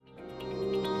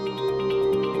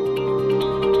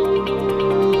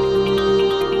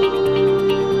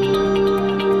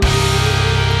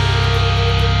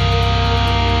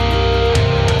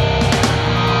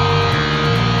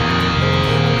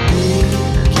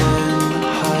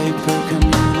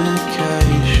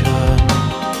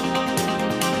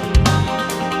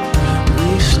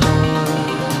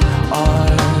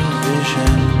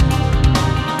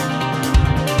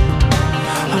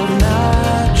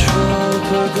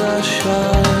the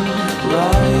shine,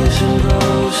 rise and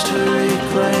rose to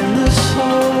reclaim the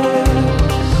center.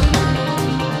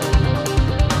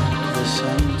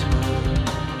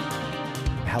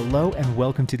 Hello and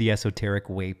welcome to the Esoteric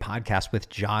Way podcast with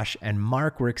Josh and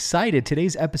Mark. We're excited.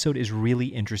 Today's episode is really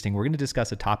interesting. We're going to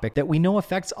discuss a topic that we know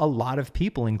affects a lot of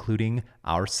people, including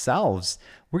ourselves.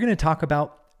 We're going to talk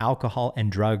about alcohol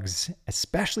and drugs,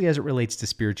 especially as it relates to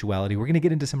spirituality. We're going to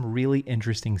get into some really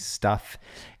interesting stuff,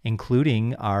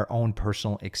 including our own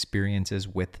personal experiences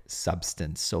with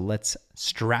substance. So let's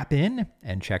strap in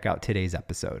and check out today's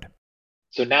episode.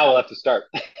 So now we'll have to start.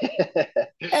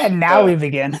 And now we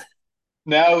begin.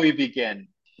 Now we begin.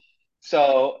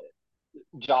 So,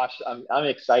 Josh, I'm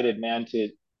excited, man,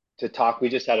 to talk. We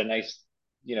just had a nice,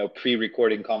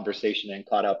 pre-recording conversation and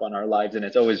caught up on our lives, and I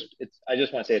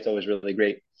just want to say it's always really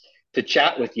great to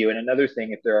chat with you. And another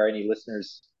thing, if there are any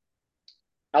listeners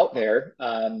out there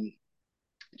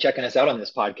checking us out on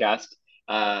this podcast,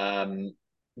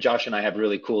 Josh and I have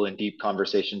really cool and deep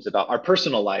conversations about our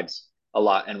personal lives a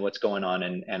lot and what's going on,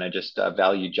 and I just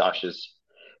value Josh's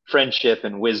friendship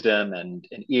and wisdom and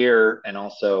ear, and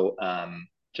also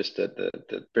just the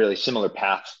really similar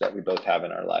paths that we both have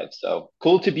in our lives. So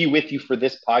cool to be with you for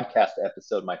this podcast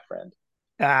episode, my friend.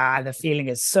 The feeling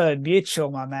is so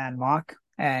mutual, my man, Mark.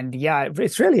 And yeah,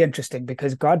 it's really interesting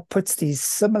because God puts these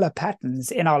similar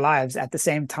patterns in our lives at the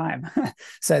same time.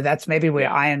 So that's maybe where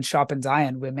iron sharpens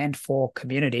iron. We're meant for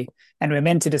community, and we're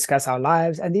meant to discuss our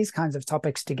lives and these kinds of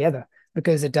topics together,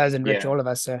 because it does enrich all of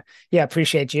us. So yeah,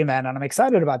 appreciate you, man. And I'm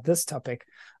excited about this topic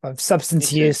of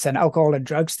substance use and alcohol and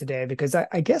drugs today, because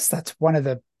I guess that's one of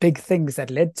the big things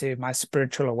that led to my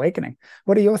spiritual awakening.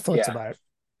 What are your thoughts about it?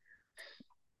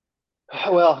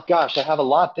 Well, gosh, I have a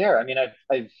lot there. I mean,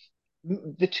 I've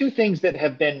the two things that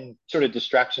have been sort of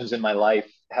distractions in my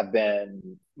life have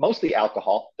been mostly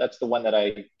alcohol. That's the one that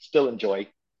I still enjoy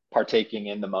partaking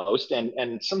in the most,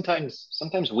 and sometimes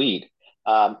weed.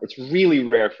 It's really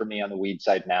rare for me on the weed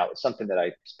side now. It's something that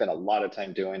I spent a lot of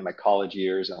time doing in my college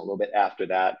years and a little bit after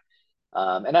that.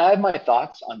 And I have my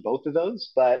thoughts on both of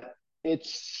those, but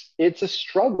it's a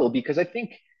struggle because I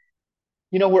think,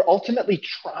 we're ultimately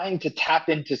trying to tap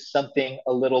into something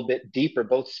a little bit deeper,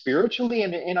 both spiritually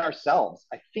and in ourselves.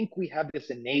 I think we have this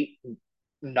innate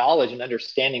knowledge and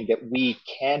understanding that we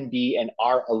can be and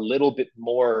are a little bit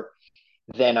more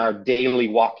than our daily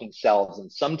walking selves. And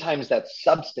sometimes that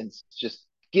substance just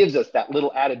gives us that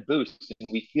little added boost, and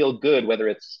we feel good, whether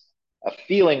it's a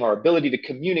feeling or ability to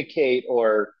communicate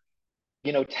or,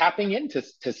 tapping into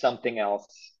something else.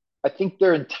 I think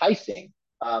they're enticing.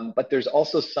 But there's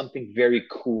also something very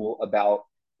cool about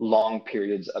long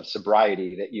periods of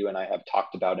sobriety that you and I have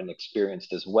talked about and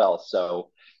experienced as well.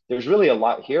 So there's really a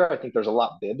lot here. I think there's a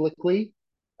lot biblically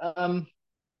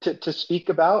to speak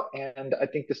about. And I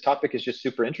think this topic is just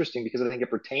super interesting because I think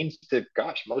it pertains to,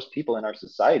 most people in our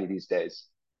society these days.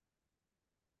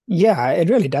 Yeah, it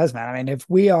really does, man. I mean, if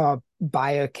we are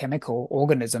biochemical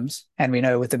organisms, and we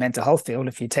know with the mental health field,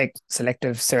 if you take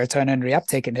selective serotonin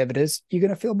reuptake inhibitors, you're going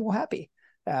to feel more happy.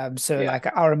 Like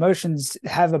our emotions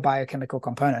have a biochemical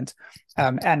component.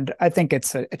 And I think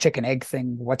it's a chicken egg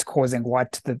thing. What's causing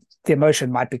what? The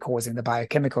emotion might be causing the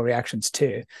biochemical reactions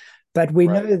too. But we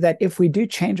know that if we do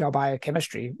change our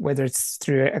biochemistry, whether it's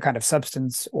through a kind of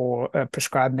substance or a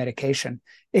prescribed medication,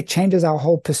 it changes our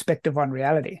whole perspective on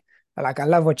reality. Like, I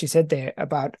love what you said there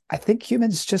about, I think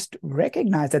humans just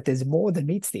recognize that there's more than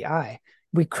meets the eye.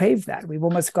 We crave that. We've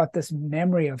almost got this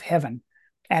memory of heaven,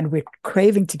 and we're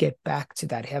craving to get back to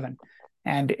that heaven.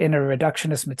 And in a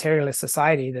reductionist materialist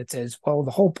society that says, well,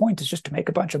 the whole point is just to make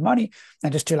a bunch of money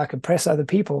and just to impress other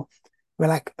people, we're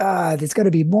like, there's got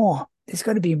to be more. There's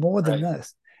got to be more than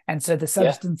this. And so the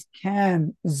substance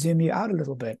can zoom you out a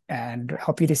little bit and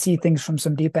help you to see things from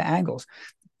some deeper angles,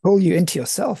 pull you into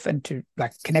yourself and to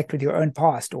connect with your own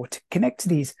past, or to connect to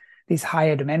these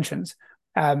higher dimensions.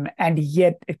 And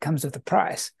yet it comes with a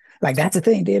price. That's the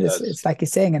thing, dude. It's like you're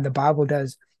saying, and the Bible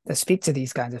does speak to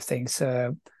these kinds of things.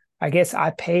 So I guess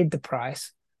I paid the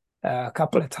price a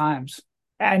couple of times.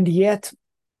 And yet,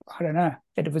 I don't know,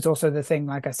 it was also the thing,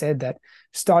 like I said, that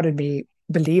started me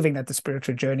believing that the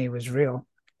spiritual journey was real.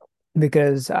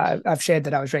 Because I've shared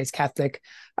that I was raised Catholic.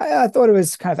 I thought it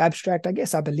was kind of abstract. I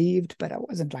guess I believed, but I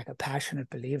wasn't a passionate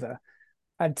believer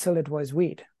until it was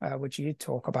weed, which you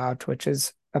talk about, which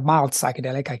is a mild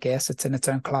psychedelic, I guess. It's in its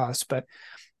own class. But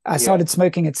I started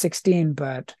smoking at 16,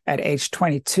 but at age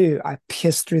 22, I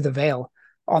pierced through the veil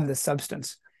on this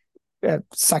substance.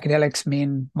 Psychedelics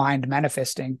mean mind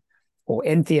manifesting, or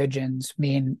entheogens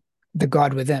mean the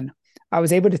God within. I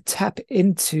was able to tap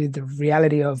into the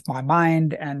reality of my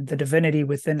mind and the divinity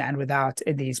within and without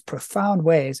in these profound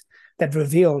ways that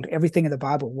revealed everything in the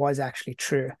Bible was actually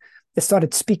true. It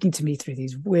started speaking to me through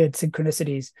these weird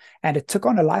synchronicities, and it took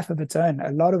on a life of its own,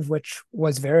 a lot of which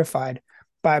was verified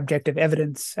by objective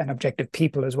evidence and objective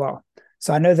people as well.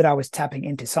 So I know that I was tapping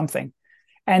into something.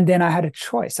 And then I had a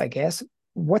choice, I guess.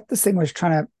 What this thing was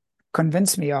trying to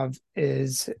convince me of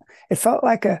is it felt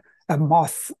like a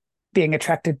moth being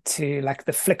attracted to like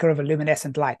the flicker of a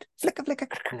luminescent light. Flicker, flicker.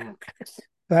 Mhm.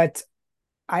 But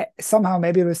I somehow,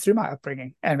 maybe it was through my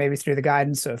upbringing and maybe through the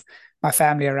guidance of my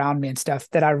family around me and stuff,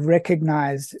 that I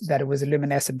recognized that it was a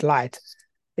luminescent light.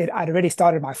 I'd already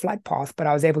started my flight path, but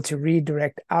I was able to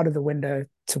redirect out of the window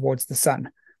towards the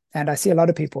sun. And I see a lot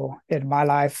of people in my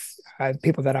life,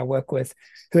 people that I work with,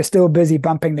 who are still busy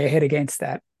bumping their head against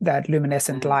that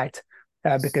luminescent Mhm. light,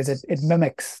 because it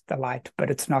mimics the light,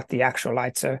 but it's not the actual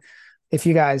light. So if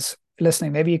you guys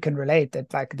listening, maybe you can relate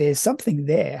that like there's something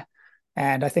there.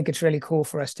 And I think it's really cool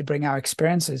for us to bring our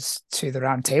experiences to the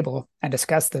round table and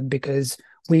discuss them, because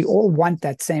we all want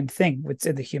that same thing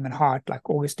within the human heart. Like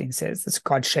Augustine says, this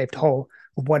God-shaped hole.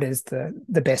 What is the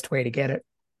best way to get it?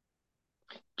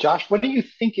 Josh, what do you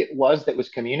think it was that was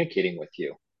communicating with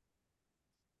you?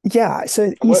 Yeah,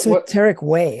 so What, esoteric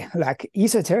way, like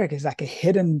esoteric is like a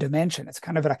hidden dimension. It's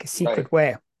kind of like a right. secret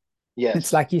way. It's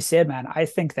Yes. like you said, man. I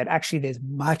think that actually there's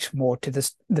much more to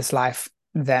this life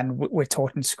than we're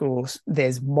taught in schools.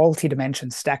 There's multi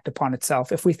dimensions stacked upon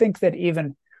itself. If we think that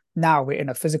even now we're in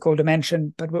a physical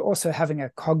dimension, but we're also having a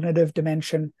cognitive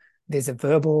dimension, there's a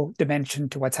verbal dimension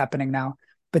to what's happening now,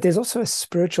 but there's also a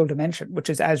spiritual dimension, which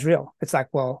is as real. It's like,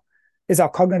 well, is our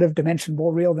cognitive dimension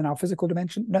more real than our physical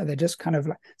dimension? No, they're just kind of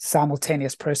like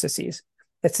simultaneous processes.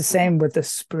 It's the Mhm. same with the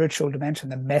spiritual dimension,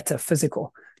 the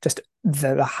metaphysical, just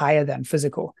the higher than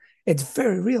physical. It's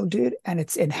very real, dude, and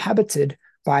it's inhabited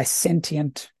by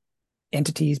sentient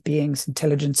entities, beings,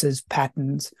 intelligences,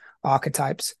 patterns,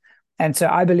 archetypes. And so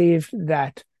I believe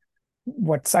that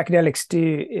what psychedelics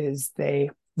do is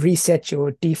they reset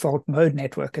your default mode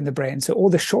network in the brain. So all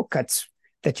the shortcuts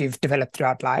that you've developed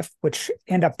throughout life, which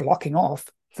end up blocking off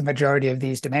the majority of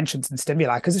these dimensions and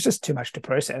stimuli because it's just too much to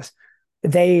process,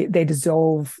 they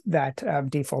dissolve that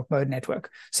default mode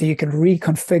network, so you can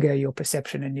reconfigure your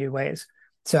perception in new ways.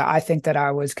 So I think that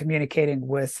I was communicating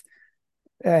with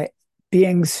uh,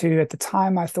 beings who at the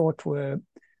time I thought were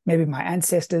maybe my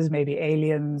ancestors, maybe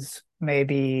aliens,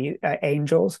 maybe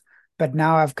angels, but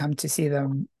now I've come to see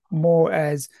them more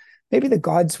as maybe the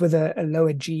gods with a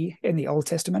lower G in the Old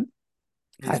Testament.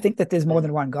 I Mhm. think that there's more Mhm.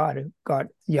 than one God. God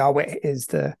Yahweh is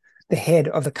the head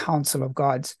of the council of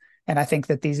gods, and I think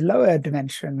that these lower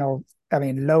dimensional, I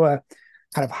mean, lower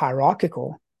kind of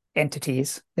hierarchical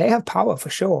entities, they have power for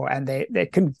sure, and they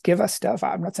can give us stuff.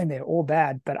 I'm not saying they're all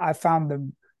bad, but I found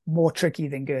them more tricky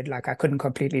than good. Like I couldn't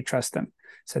completely trust them.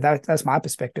 So that's my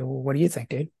perspective. What do you think,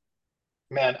 dude?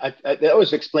 Man, that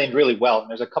was explained really well. And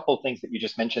there's a couple of things that you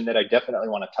just mentioned that I definitely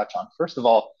want to touch on. First of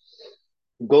all,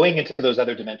 going into those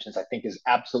other dimensions, I think is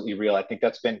absolutely real. I think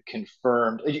that's been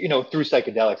confirmed, through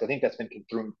psychedelics. I think that's been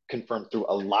confirmed through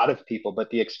a lot of people. But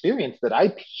the experience that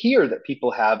I hear that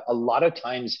people have a lot of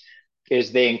times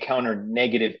is they encounter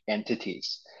negative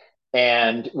entities.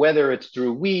 And whether it's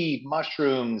through weed,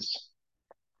 mushrooms,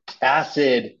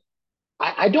 acid,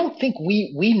 I don't think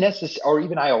we necessarily, or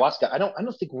even ayahuasca. I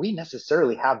don't think we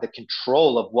necessarily have the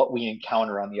control of what we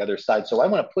encounter on the other side. So I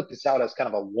want to put this out as kind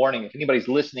of a warning. If anybody's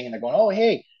listening and they're going, "Oh,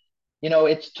 hey,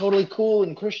 it's totally cool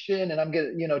and Christian, and I'm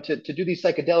gonna, to do these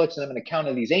psychedelics, and I'm gonna count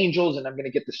on these angels, and I'm gonna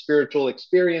get the spiritual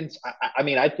experience." I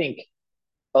mean, I think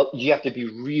you have to be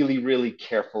really, really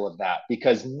careful of that,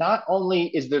 because not only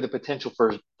is there the potential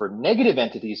for negative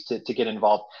entities to get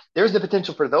involved, there's the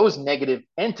potential for those negative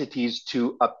entities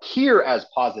to appear as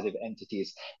positive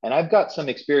entities. And I've got some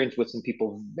experience with some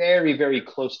people very, very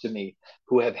close to me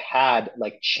who have had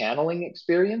like channeling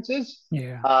experiences.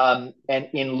 Yeah. And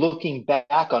in looking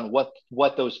back on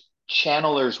what those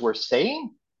channelers were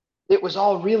saying, it was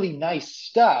all really nice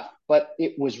stuff, but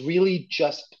it was really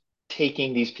just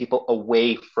taking these people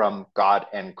away from God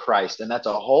and Christ. And that's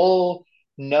a whole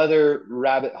another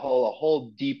rabbit hole, a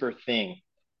whole deeper thing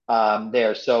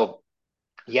there. So,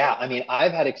 yeah, I mean,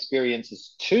 I've had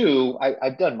experiences too.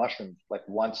 I've done mushrooms like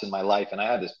once in my life, and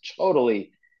I had this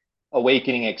totally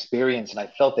awakening experience, and I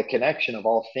felt the connection of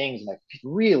all things, and I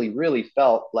really, really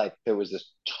felt like there was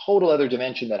this total other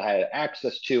dimension that I had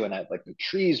access to, and like the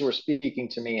trees were speaking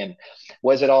to me. And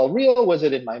was it all real? Was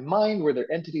it in my mind? Were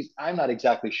there entities? I'm not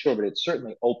exactly sure, but it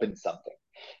certainly opened something.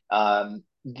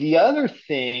 The other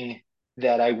thing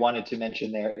that I wanted to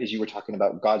mention there is you were talking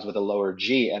about gods with a lower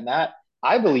G, and that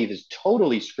I believe is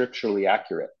totally scripturally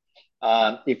accurate.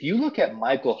 If you look at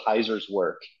Michael Heiser's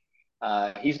work,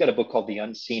 He's got a book called The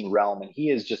Unseen Realm, and he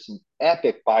is just an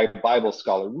epic Bible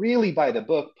scholar, really by the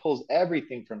book, pulls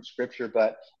everything from scripture.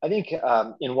 But I think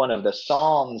in one of the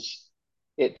Psalms,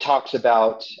 it talks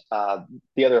about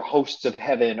the other hosts of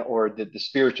heaven or the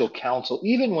spiritual council.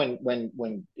 Even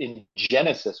when in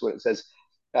Genesis, what it says,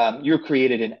 you're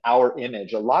created in our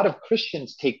image. A lot of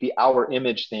Christians take the our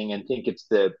image thing and think it's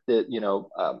the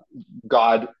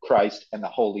God, Christ, and the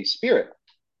Holy Spirit.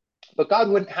 But God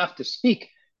wouldn't have to speak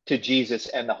to Jesus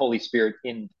and the Holy Spirit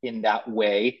in that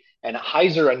way. And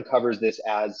Heiser uncovers this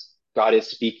as God is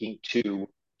speaking to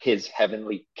his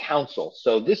heavenly council.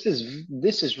 So this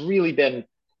has really been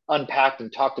unpacked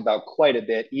and talked about quite a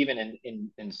bit, even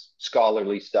in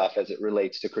scholarly stuff as it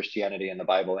relates to Christianity and the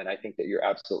Bible. And I think that you're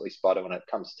absolutely spot on when it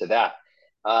comes to that.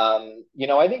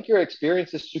 I think your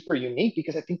experience is super unique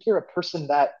because I think you're a person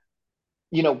that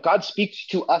God speaks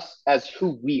to us as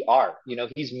who we are.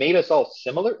 He's made us all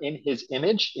similar in his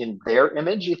image, in their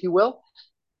image, if you will,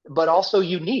 but also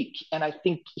unique. And I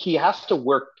think he has to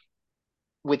work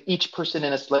with each person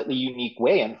in a slightly unique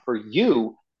way. And for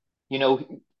you,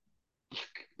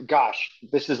 gosh,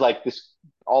 this is like this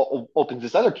all opens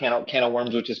this other can of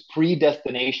worms, which is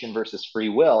predestination versus free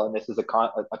will. And this is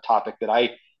a topic that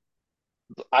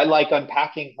I like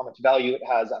unpacking. How much value it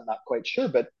has, I'm not quite sure,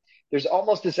 but there's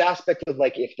almost this aspect of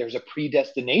like, if there's a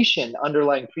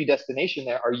underlying predestination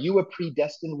there, are you a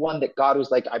predestined one that God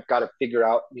was like, I've got to figure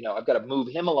out, I've got to move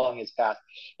him along his path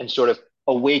and sort of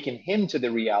awaken him to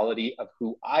the reality of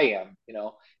who I am,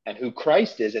 and who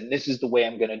Christ is. And this is the way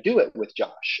I'm going to do it with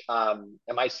Josh. Am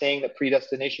I saying that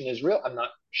predestination is real? I'm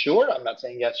not sure. I'm not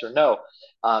saying yes or no.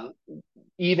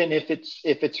 Even if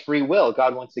it's free will,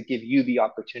 God wants to give you the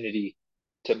opportunity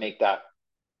to make that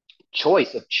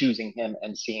choice of choosing him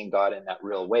and seeing God in that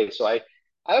real way. So I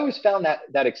always found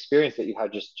that experience that you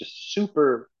had just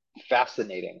super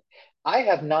fascinating. I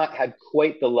have not had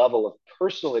quite the level of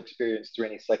personal experience through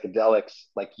any psychedelics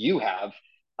like you have.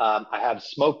 I have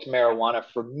smoked marijuana.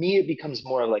 For me, it becomes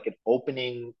more like an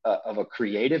opening of a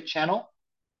creative channel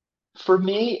for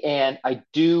me. And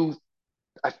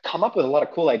I've come up with a lot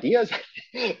of cool ideas,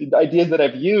 ideas that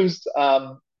I've used,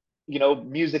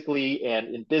 musically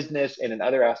and in business and in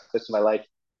other aspects of my life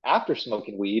after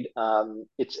smoking weed.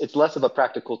 It's less of a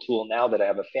practical tool now that I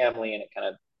have a family and it kind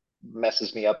of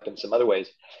messes me up in some other ways.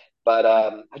 But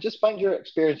I just find your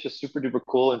experience just super duper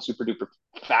cool and super duper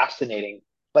fascinating.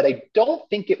 But I don't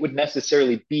think it would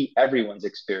necessarily be everyone's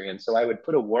experience. So I would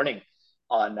put a warning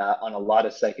on a lot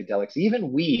of psychedelics,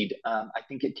 even weed. I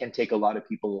think it can take a lot of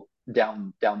people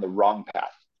down the wrong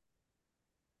path.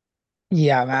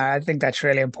 Yeah, man, I think that's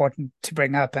really important to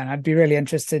bring up. And I'd be really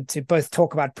interested to both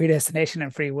talk about predestination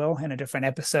and free will in a different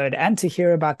episode and to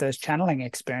hear about those channeling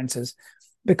experiences,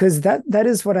 because that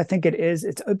is what I think it is.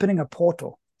 It's opening a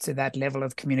portal to that level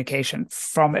of communication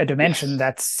from a dimension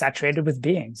that's saturated with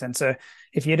beings. And so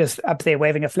if you're just up there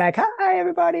waving a flag, hi,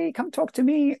 everybody, come talk to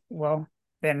me, well,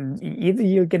 then either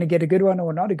you're going to get a good one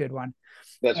or not a good one.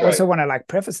 That's I right. also want to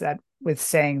preface that with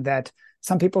saying that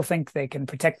some people think they can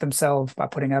protect themselves by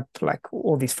putting up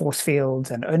all these force fields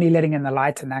and only letting in the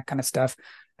light and that kind of stuff.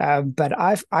 But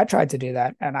I tried to do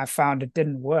that and I found it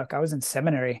didn't work. I was in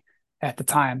seminary at the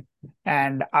time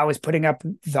and I was putting up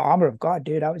the armor of God,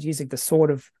 dude. I was using the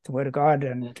sword of the word of God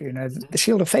and, the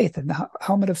shield of faith and the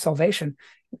helmet of salvation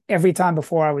every time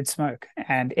before I would smoke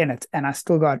and in it. And I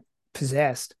still got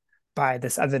possessed by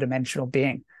this other dimensional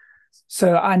being.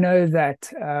 So I know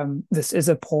that this is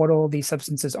a portal. These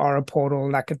substances are a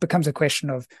portal. It becomes a question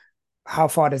of how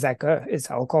far does that go? Is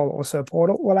alcohol also a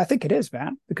portal? Well, I think it is,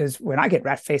 man, because when I get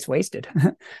rat face wasted,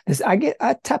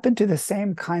 I tap into the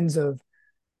same kinds of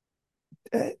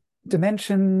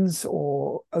dimensions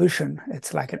or ocean.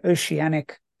 It's like an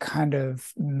oceanic kind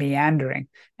of meandering,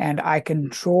 and I can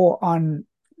draw on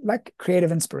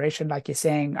creative inspiration, like you're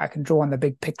saying. I can draw on the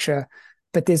big picture.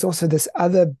 But there's also this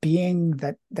other being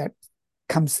that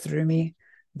comes through me.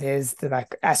 There's the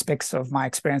aspects of my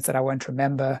experience that I won't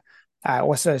remember. I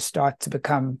also start to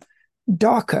become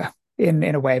darker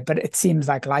in a way, but it seems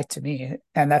like light to me.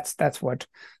 And that's what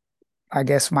I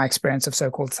guess my experience of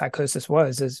so-called psychosis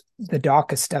is the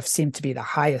darkest stuff seemed to be the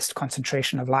highest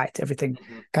concentration of light. Everything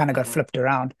kind of got flipped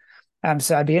around.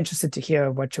 So I'd be interested to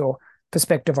hear what your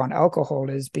perspective on alcohol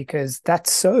is, because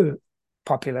that's so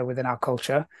popular within our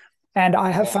culture. And I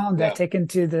have found that taken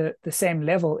to the same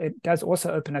level, it does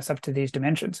also open us up to these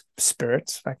dimensions,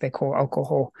 spirits, like they call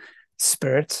alcohol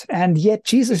spirits. And yet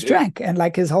Jesus drank, and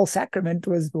his whole sacrament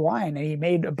was wine. And he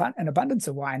made an abundance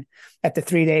of wine at the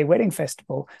 3-day wedding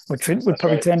festival, which would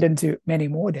probably turn into many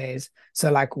more days.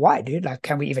 So why, dude?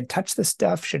 Can we even touch this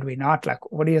stuff? Should we not?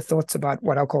 What are your thoughts about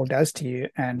what alcohol does to you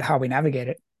and how we navigate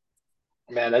it?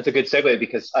 Man, that's a good segue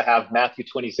because I have Matthew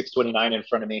 26:29 in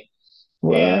front of me.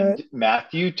 What? And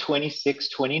Matthew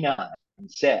 26:29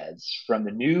 says from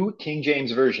the New King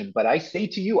James Version, "But I say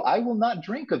to you, I will not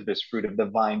drink of this fruit of the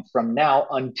vine from now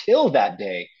until that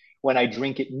day when I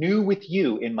drink it new with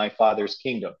you in my Father's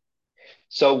kingdom."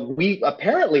 So we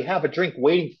apparently have a drink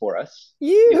waiting for us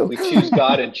if You. we choose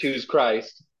God and choose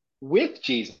Christ with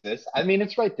Jesus. I mean,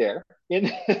 it's right there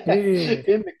in Dude.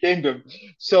 in the kingdom.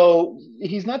 So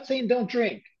he's not saying don't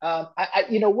drink.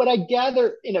 What I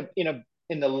gather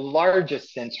in the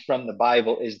largest sense from the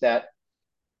Bible is that,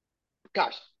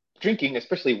 gosh, drinking,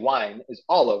 especially wine, is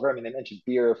all over. I mean, they mentioned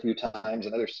beer a few times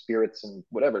and other spirits and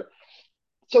whatever.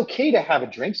 It's okay to have a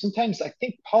drink. Sometimes I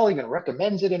think Paul even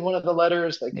recommends it in one of the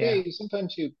letters, like, Yeah. hey,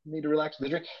 sometimes you need to relax with a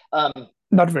drink.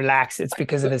 Not relax. It's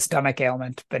because of But his stomach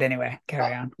ailment. But anyway,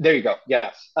 carry on. there you go.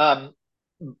 Yes.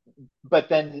 But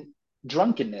then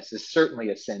drunkenness is certainly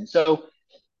a sin. So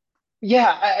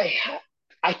yeah,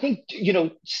 I think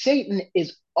Satan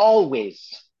is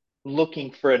always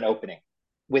looking for an opening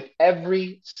with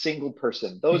every single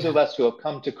person. Those of Yeah. us who have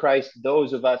come to Christ,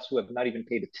 those of us who have not even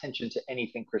paid attention to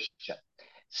anything Christian.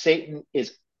 Satan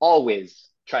is always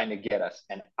trying to get us.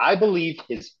 And I believe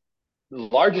his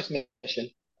largest mission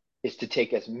is to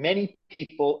take as many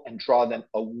people and draw them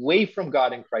away from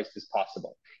God in Christ as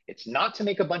possible. It's not to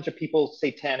make a bunch of people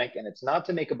satanic, and it's not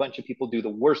to make a bunch of people do the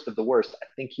worst of the worst. I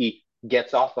think he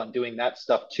gets off on doing that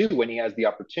stuff too when he has the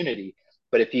opportunity.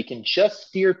 But if he can just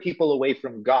steer people away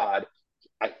from God,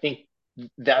 I think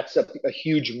that's a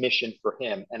huge mission for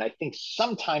him. And I think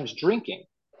sometimes drinking,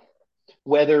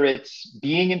 whether it's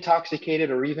being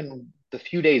intoxicated or even the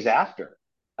few days after,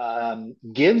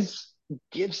 gives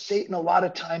Satan a lot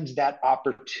of times that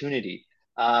opportunity.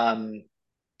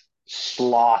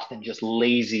 Sloth and just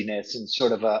laziness and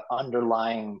sort of a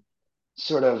underlying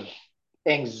sort of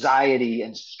anxiety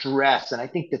and stress. And I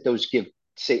think that those give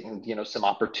Satan, some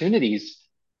opportunities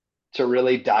to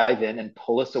really dive in and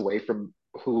pull us away from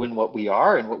who and what we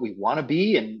are and what we want to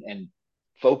be, and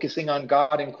focusing on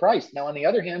God and Christ. Now, on the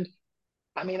other hand,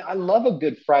 I mean, I love a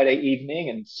good Friday evening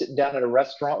and sitting down at a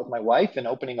restaurant with my wife and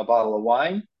opening a bottle of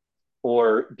wine,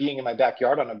 or being in my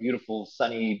backyard on a beautiful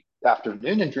sunny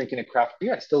afternoon and drinking a craft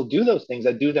beer. I still do those things.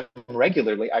 I do them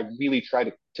regularly. I really try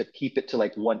to keep it to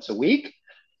like once a week,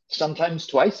 sometimes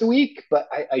twice a week, but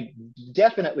I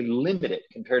definitely limit it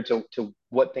compared to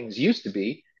what things used to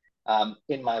be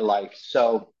in my life.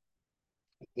 So,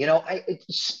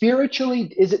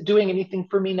 spiritually, is it doing anything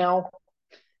for me now?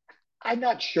 I'm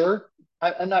not sure.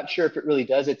 I'm not sure if it really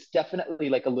does. It's definitely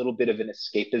like a little bit of an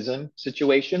escapism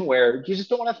situation where you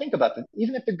just don't want to think about them.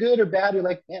 Even if they're good or bad, you're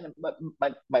like, man,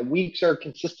 my weeks are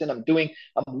consistent. I'm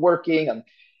working, I'm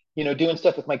doing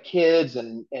stuff with my kids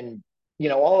and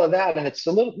all of that. And it's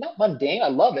a little not mundane. I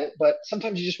love it, but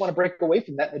sometimes you just want to break away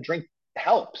from that, and a drink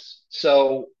helps.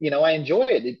 So, I enjoy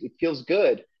it. It feels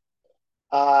good.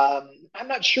 I'm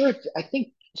not sure I think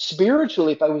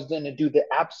spiritually, if I was going to do the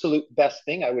absolute best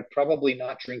thing, I would probably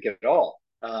not drink at all.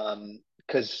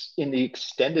 Because in the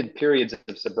extended periods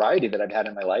of sobriety that I've had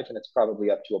in my life, and it's probably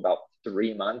up to about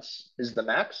 3 months is the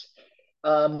max,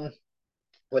 um,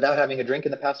 without having a drink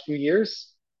in the past few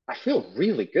years, I feel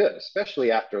really good,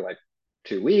 especially after like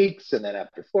 2 weeks, and then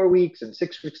after 4 weeks and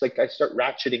 6 weeks. Like I start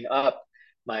ratcheting up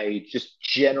my just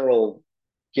general,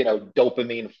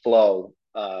 dopamine flow.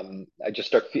 I just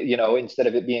start, instead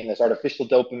of it being this artificial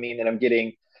dopamine that I'm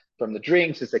getting from the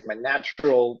drinks, it's like my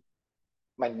natural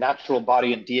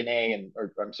body and DNA,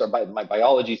 or I'm sorry, my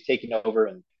biology is taking over,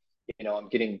 and I'm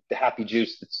getting the happy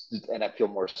juice, and I feel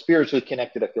more spiritually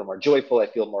connected. I feel more joyful. I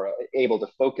feel more able to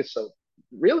focus. So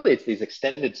really, it's these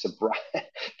extended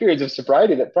periods of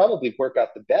sobriety that probably work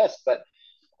out the best. But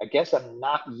I guess I'm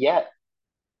not yet.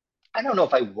 I don't know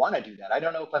if I want to do that. I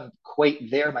don't know if I'm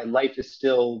quite there. My life is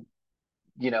still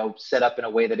set up in a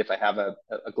way that if I have a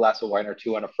glass of wine or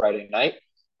two on a Friday night,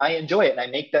 I enjoy it and I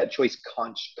make that choice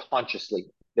consciously.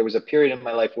 There was a period in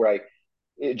my life where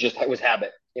it was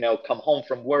habit. Come home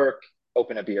from work,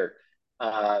 open a beer.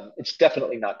 It's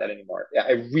definitely not that anymore.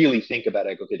 I really think about it.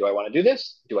 I go, okay, do I want to do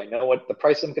this? Do I know what the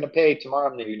price I'm going to pay tomorrow?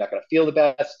 I'm maybe not going to feel the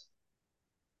best.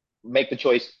 Make the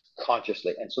choice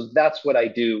consciously, and so that's what I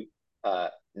do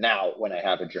now when I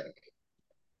have a drink.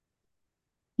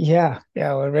 Yeah,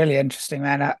 yeah, well, really interesting,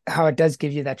 man. How it does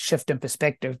give you that shift in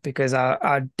perspective because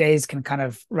our days can kind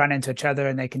of run into each other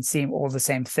and they can seem all the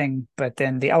same thing. But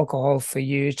then the alcohol for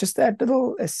you is just that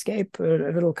little escape, a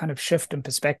little kind of shift in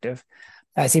perspective.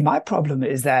 See, my problem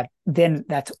is that then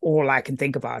that's all I can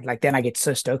think about. Like then I get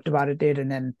so stoked about it, dude,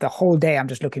 and then the whole day I'm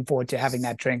just looking forward to having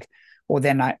that drink. Or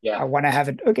then I Yeah. want to have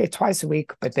it, okay, twice a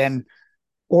week, but then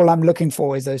all I'm looking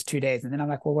for is those 2 days. And then I'm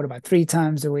like, well, what about 3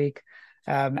 times a week?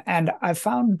 And I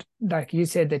found, like you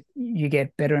said, that you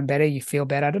get better and better, you feel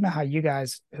better. I don't know how you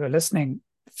guys who are listening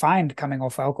find coming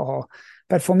off alcohol,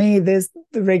 but for me, there's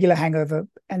the regular hangover.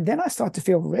 And then I start to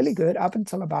feel really good up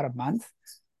until about a month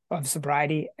of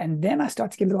sobriety. And then I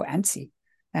start to get a little antsy.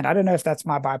 And I don't know if that's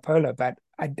my bipolar, but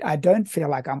I don't feel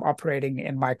like I'm operating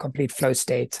in my complete flow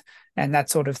state and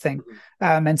that sort of thing.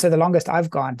 Mhm. And so the longest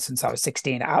I've gone since I was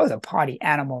 16, I was a party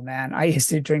animal, man. I used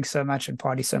to drink so much and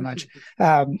party so much.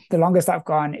 The longest I've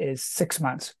gone is 6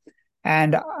 months.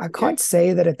 And I Okay. can't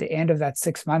say that at the end of that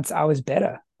 6 months, I was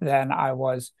better than I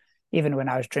was even when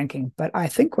I was drinking. But I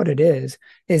think what it is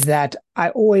that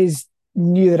I always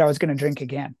knew that I was going to drink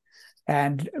again.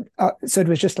 And so it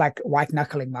was just like white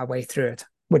knuckling my way through it,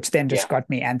 which then just Yeah. got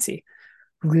me antsy.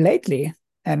 Lately,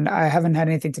 and I haven't had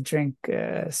anything to drink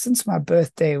since my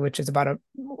birthday, which is about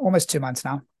almost 2 months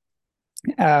now.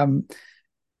 Um,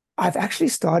 I've actually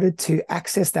started to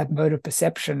access that mode of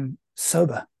perception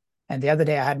sober. And the other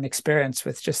day I had an experience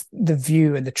with just the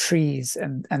view and the trees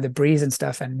and the breeze and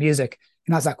stuff and music.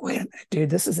 And I was like, wait a minute, dude,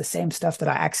 this is the same stuff that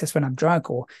I access when I'm drunk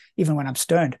or even when I'm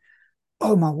stoned.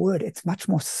 Oh my word, it's much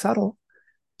more subtle,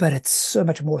 but it's so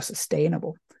much more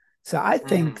sustainable. So I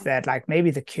think Mm. that like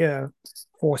maybe the cure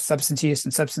for substance use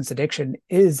and substance addiction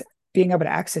is being able to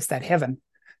access that heaven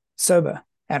sober.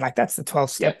 And like that's the 12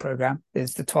 Yeah. step program.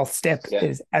 Is the 12th step Yeah.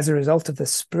 is as a result of the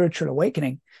spiritual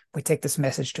awakening, we take this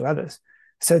message to others.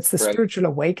 So it's the Right. spiritual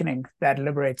awakening that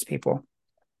liberates people.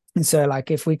 And so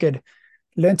like if we could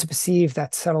learn to perceive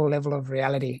that subtle level of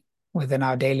reality within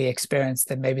our daily experience,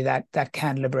 then maybe that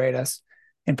can liberate us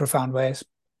in profound ways.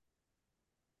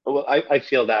 Well, I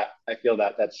feel that. I feel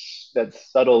that that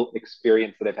subtle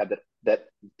experience that I've had that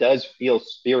does feel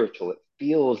spiritual. It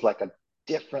feels like a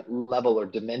different level or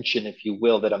dimension, if you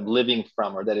will, that I'm living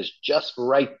from, or that is just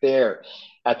right there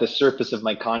at the surface of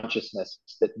my consciousness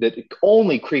that it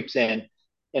only creeps in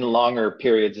longer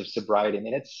periods of sobriety. I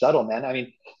mean, it's subtle, man. I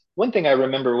mean, one thing I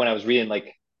remember when I was reading,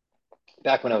 like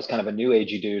back when I was kind of a new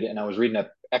agey dude, and I was reading a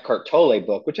Eckhart Tolle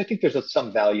book, which I think there's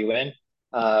some value in.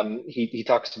 He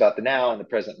talks about the now and the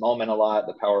present moment a lot,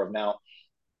 the power of now.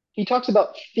 He talks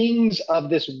about things of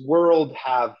this world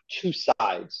have two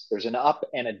sides. There's an up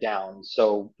and a down.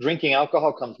 So drinking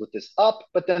alcohol comes with this up,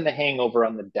 but then the hangover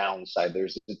on the downside.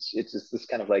 It's this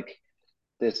kind of like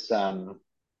this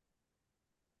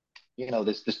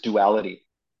this duality.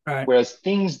 Right. Whereas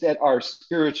things that are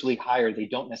spiritually higher, they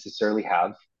don't necessarily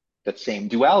have that same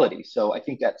duality. So I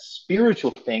think that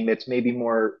spiritual thing that's maybe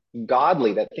more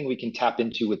godly, that thing we can tap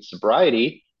into with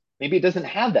sobriety, maybe it doesn't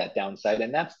have that downside.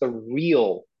 And that's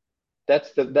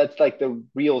like the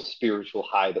real spiritual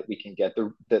high that we can get,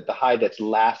 the high that's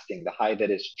lasting, the high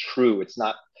that is true. It's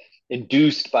not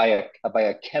induced by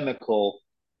a chemical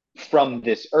from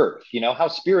this earth. How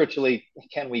spiritually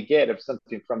can we get of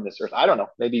something from this earth? I don't know.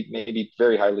 Maybe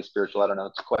very highly spiritual. I don't know.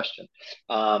 It's a question.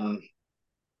 Um,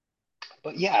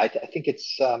 but yeah, I think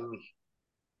it's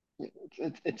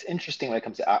interesting when it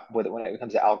comes to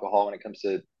alcohol, when it comes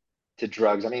to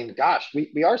drugs. I mean, gosh,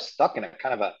 we are stuck in a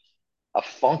kind of a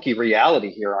funky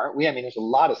reality here, aren't we? I mean, there's a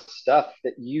lot of stuff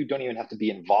that you don't even have to be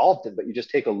involved in, but you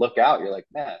just take a look out. You're like,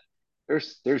 man,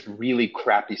 there's really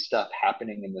crappy stuff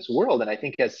happening in this world. And I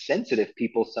think as sensitive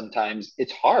people, sometimes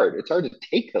it's hard. It's hard to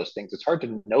take those things. It's hard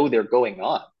to know they're going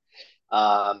on.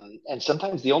 And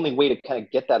sometimes the only way to kind of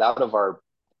get that out of our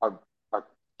our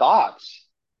thoughts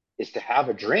is to have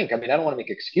a drink. I mean, I don't want to make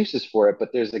excuses for it,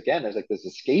 but there's like this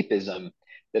escapism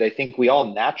that I think we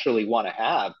all naturally want to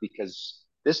have, because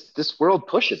this world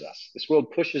pushes us. This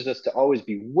world pushes us to always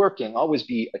be working, always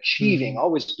be achieving, Mm.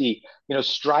 always be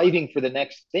striving for the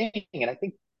next thing. And I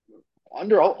think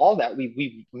under all that,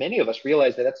 we many of us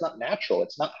realize that that's not natural.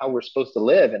 It's not how we're supposed to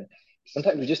live, and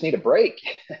sometimes we just need a break.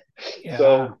 Yeah.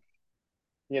 So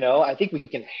I think we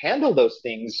can handle those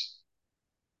things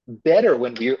better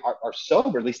when we are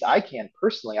sober. At least I can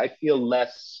personally. I feel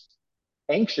less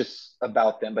anxious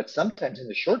about them. But sometimes in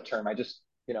the short term, I just,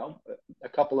 a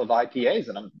couple of IPAs,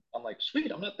 and I'm like,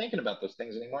 sweet, I'm not thinking about those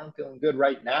things anymore. I'm feeling good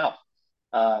right now.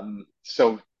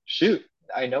 So shoot,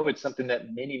 I know it's something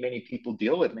that many people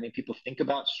deal with. Many people think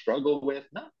about, struggle with.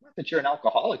 Not that you're an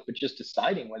alcoholic, but just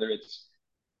deciding whether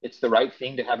it's the right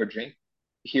thing to have a drink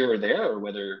here or there, or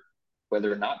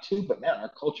whether or not to. But man,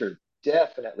 our culture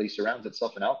definitely surrounds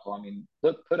itself in alcohol. I mean,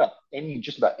 look, put up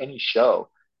just about any show.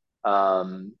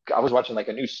 I was watching like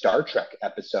a new Star Trek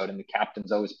episode, and the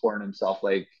captain's always pouring himself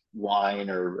like wine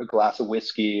or a glass of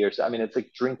whiskey or so. I mean, it's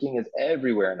like drinking is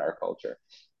everywhere in our culture.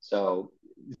 So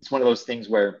it's one of those things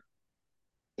where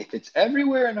if it's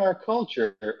everywhere in our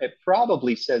culture, it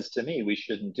probably says to me we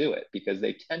shouldn't do it because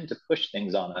they tend to push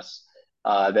things on us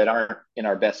that aren't in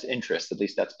our best interest. At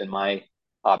least that's been my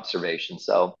observation.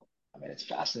 So, I mean, it's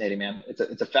fascinating, man.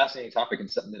 It's a fascinating topic and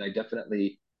something that I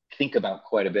definitely think about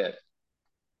quite a bit.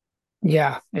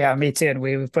 Yeah, yeah, me too. And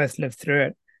we've both lived through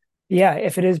it. Yeah,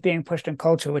 if it is being pushed in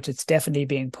culture, which it's definitely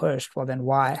being pushed, well, then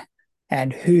why?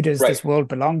 And who does Right. this world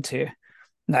belong to?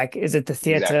 Like, is it the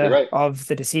Exactly theater right. of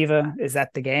the deceiver? Is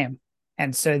that the game?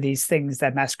 And so these things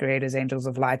that masquerade as angels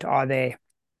of light, are they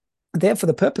there for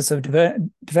the purpose of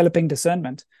developing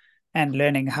discernment and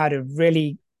learning how to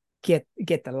really get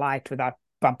the light without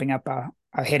bumping up our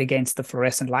head against the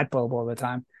fluorescent light bulb all the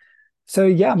time? So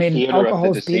yeah, I mean, Theater of the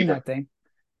alcohol's been deceiver. that thing,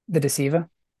 the deceiver.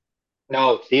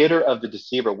 No, theater of the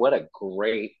deceiver. What a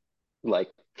great like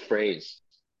phrase.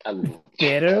 I,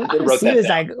 Theater of I the wrote deceiver that is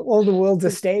down. like all the world's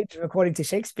a stage, according to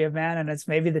Shakespeare, man, and it's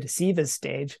maybe the deceiver's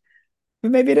stage.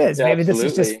 But maybe it is. Yeah, Maybe this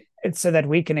is just absolutely. it's so that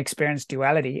we can experience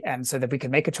duality and so that we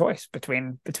can make a choice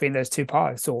between those two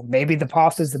paths. Or maybe the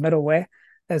path is the middle way,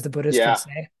 as the Buddhist would Yeah.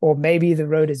 say. Or maybe the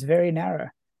road is very narrow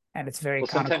and it's very Well,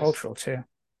 countercultural too.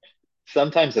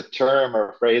 sometimes a term or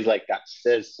a phrase like that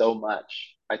says so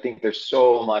much. I think there's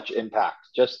so much impact.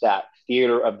 Just that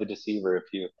theater of the deceiver. If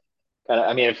you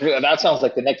I mean, if that sounds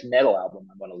like the next metal album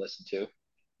I'm going to listen to,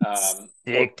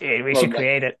 Sick, dude. We or should like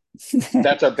create it.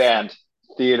 that's our band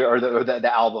theater or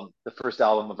the album, the first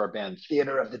album of our band,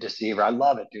 Theater of the Deceiver. I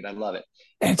love it, dude. I love it.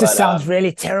 And it just But sounds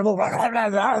really terrible,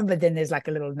 but then there's like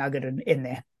a little nugget in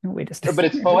there. We just but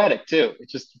it's poetic too. It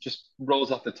just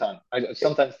rolls off the tongue.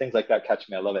 Sometimes things like that catch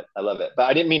me. I love it. I love it. But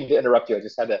I didn't mean to interrupt you.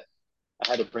 I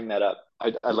had to bring that up.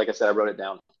 Like I said, I wrote it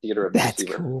down. Theater of the That's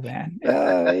Deceiver. cool, man.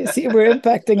 You see, we're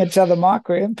impacting each other, Mark.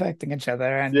 We're impacting each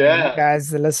other. And you Yeah. guys,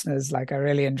 the listeners, like I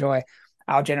really enjoy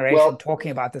our generation Well,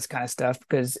 talking about this kind of stuff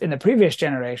because in the previous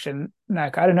generation,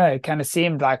 like I don't know, it kind of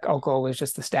seemed like alcohol was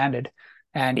just the standard.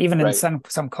 And even in right.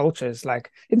 some cultures,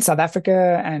 like in South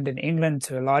Africa and in England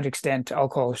to a large extent,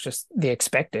 alcohol is just the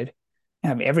expected.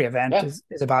 Every event Yeah.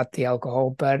 is about the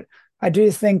alcohol, but I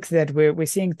do think that we're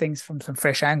seeing things from some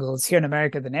fresh angles. Here in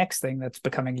America, the next thing that's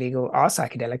becoming legal are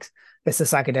psychedelics. It's the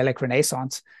psychedelic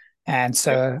renaissance. And Yep.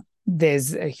 so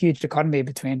there's a huge dichotomy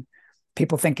between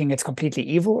people thinking it's completely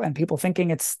evil and people thinking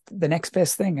it's the next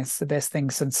best thing. It's the best thing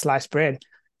since sliced bread.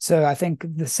 So I think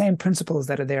the same principles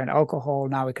that are there in alcohol,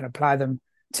 now we can apply them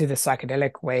to the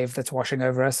psychedelic wave that's washing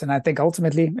over us. And I think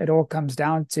ultimately it all comes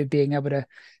down to being able to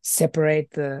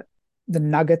separate the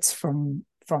nuggets from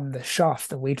the chaff,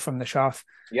 the wheat from the chaff.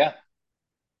 Yeah.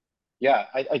 Yeah.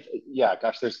 Yeah.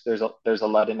 Gosh, there's a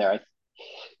lot in there.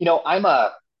 You know, I'm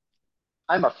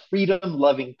a freedom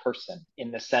loving person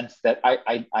in the sense that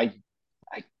I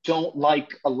don't like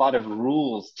a lot of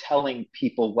rules telling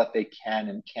people what they can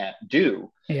and can't do.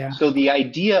 Yeah. So the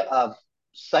idea of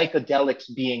psychedelics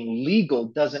being legal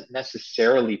doesn't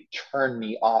necessarily turn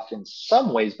me off in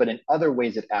some ways, but in other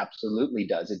ways, it absolutely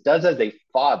does. It does as a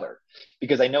father,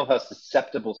 because I know how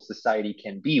susceptible society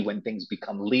can be when things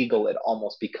become legal. It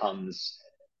almost becomes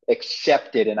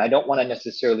accepted. And I don't want to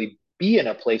necessarily be in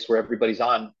a place where everybody's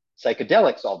on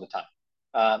psychedelics all the time.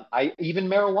 I even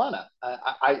marijuana.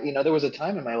 There was a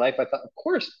time in my life I thought, of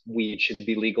course, weed should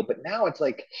be legal, but now it's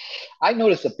like I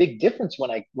notice a big difference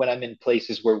when I'm in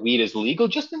places where weed is legal,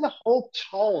 just in the whole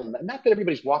tone. Not that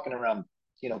everybody's walking around,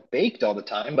 baked all the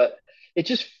time, but it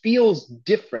just feels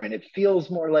different. It feels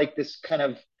more like this kind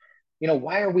of,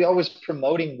 why are we always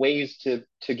promoting ways to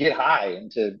get high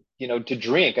and to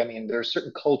drink? I mean, there are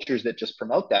certain cultures that just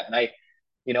promote that, and I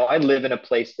live in a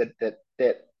place that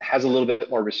has a little bit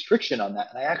more restriction on that,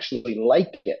 and I actually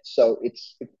like it. So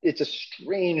it's a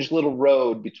strange little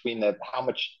road between the how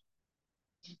much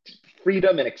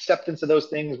freedom and acceptance of those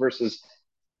things versus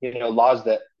laws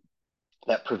that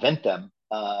prevent them.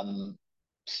 God,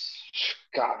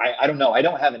 I don't know. I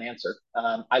don't have an answer.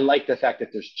 I like the fact that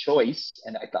there's choice,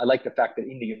 and I like the fact that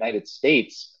in the United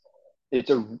States, it's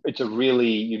a really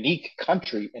unique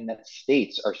country in that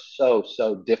states are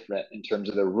so different in terms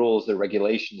of their rules, their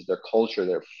regulations, their culture,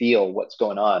 their feel, what's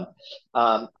going on.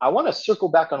 I want to circle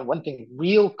back on one thing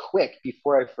real quick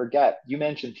before I forget. You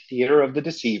mentioned theater of the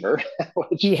deceiver,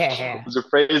 which Yeah. was a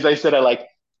phrase I said I like.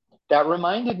 That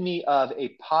reminded me of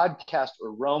a podcast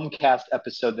or Romecast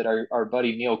episode that our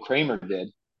buddy Neil Kramer did.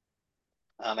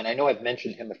 And I know I've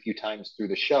mentioned him a few times through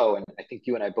the show, and I think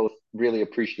you and I both really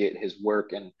appreciate his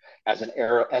work. And as an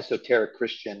esoteric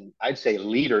Christian, I'd say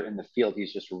leader in the field,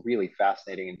 he's just a really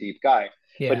fascinating and deep guy.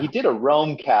 But he Yeah. did a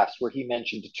Romecast where he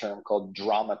mentioned a term called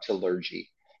dramaturgy.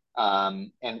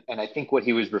 And I think what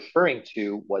he was referring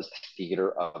to was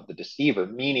theater of the deceiver,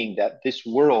 meaning that this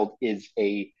world is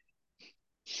a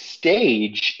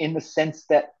stage in the sense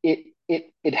that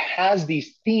it has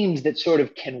these themes that sort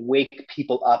of can wake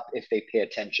people up if they pay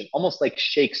attention, almost like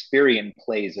Shakespearean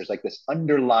plays. There's like this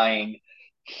underlying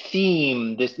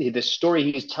theme, this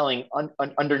story he's telling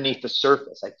underneath the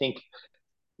surface. I think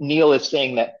Neil is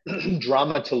saying that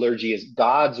dramaturgy is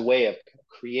God's way of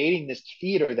creating this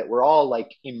theater that we're all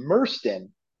like immersed in,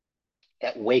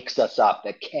 that wakes us up,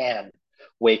 that can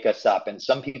wake us up. And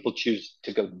some people choose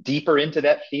to go deeper into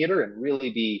that theater and really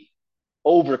be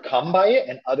overcome by it,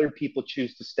 and other people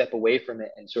choose to step away from it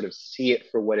and sort of see it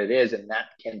for what it is, and that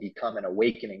can become an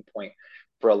awakening point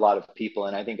for a lot of people.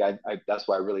 And I think that's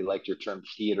why I really liked your term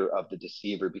theater of the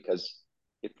deceiver, because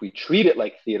if we treat it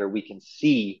like theater, we can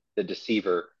see the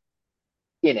deceiver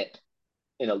in it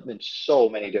in so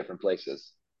many different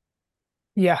places.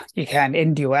 Yeah, you can,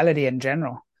 in duality in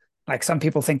general. Like some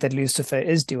people think that Lucifer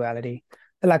is duality.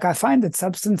 Like I find that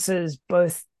substances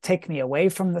both take me away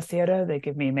from the theater, they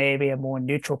give me maybe a more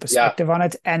neutral Yeah, perspective on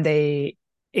it, and they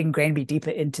ingrain me deeper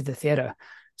into the theater.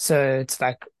 So it's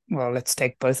like, well, let's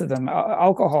take both of them.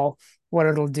 Alcohol, what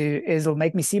it'll do is it'll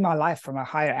make me see my life from a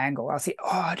higher angle. I'll see,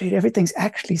 oh, dude, everything's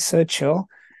actually so chill.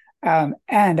 And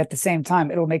at the same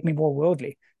time, it'll make me more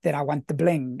worldly. That I want the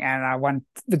bling and I want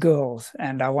the girls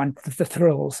and I want the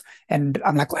thrills. And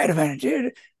I'm like, wait a minute,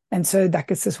 dude. And so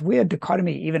like it's this weird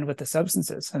dichotomy, even with the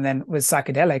substances. And then with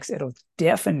psychedelics, it'll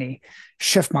definitely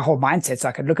shift my whole mindset. So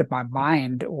I can look at my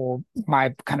mind or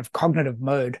my kind of cognitive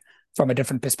mode from a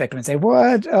different perspective and say,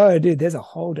 what? Oh, dude, there's a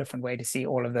whole different way to see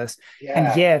all of this. And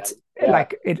yeah, yet, man. Yeah,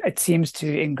 like it seems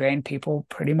to ingrain people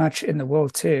pretty much in the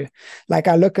world too. Like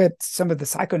I look at some of the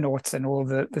psychonauts and all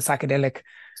the psychedelic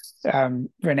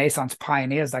Renaissance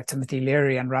pioneers like Timothy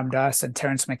Leary and Ram Dass and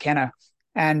Terence McKenna.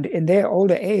 And in their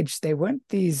older age, they weren't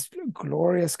these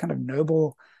glorious kind of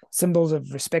noble symbols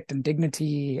of respect and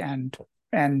dignity, and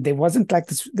there wasn't like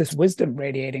this wisdom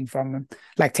radiating from them.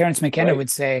 Like Terence McKenna right. would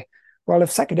say, well, if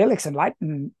psychedelics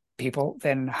enlighten people,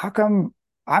 then how come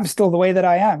I'm still the way that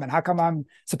I am? And how come I'm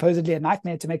supposedly a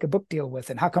nightmare to make a book deal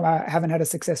with? And how come I haven't had a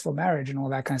successful marriage and all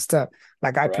that kind of stuff?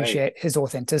 Like I Right. appreciate his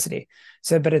authenticity.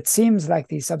 So, but it seems like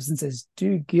these substances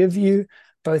do give you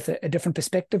both a different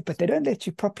perspective, but they don't let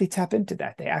you properly tap into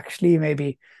that. They actually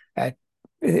maybe it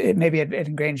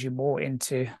ingrains you more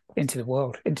into the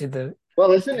world, into the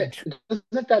Well, isn't it? stage.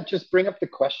 Doesn't that just bring up the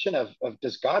question of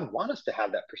does God want us to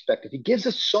have that perspective? He gives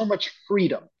us so much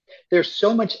freedom. There's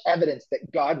so much evidence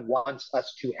that God wants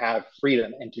us to have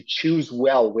freedom and to choose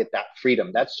well with that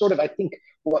freedom. That's sort of, I think,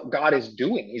 what God is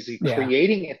doing. Is He Yeah,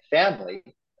 creating a family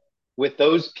with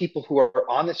those people who are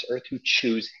on this earth who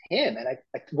choose Him? And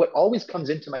what always comes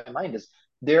into my mind is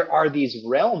there are these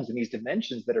realms and these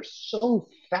dimensions that are so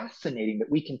fascinating that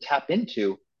we can tap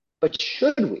into. But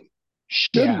should we?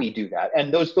 Should yeah, we do that?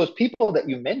 And those people that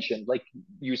you mentioned, like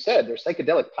you said, they're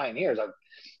psychedelic pioneers.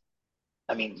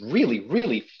 I mean, really,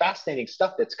 really fascinating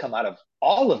stuff that's come out of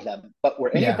all of them. But were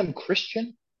any of yeah. them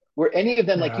Christian? Were any of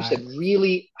them, like you Right. said,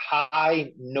 really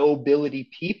high nobility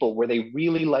people? Were they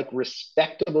really like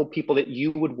respectable people that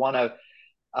you would want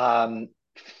to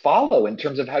follow in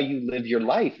terms of how you live your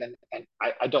life? And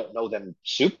I don't know them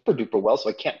super duper well, so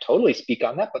I can't totally speak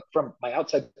on that. But from my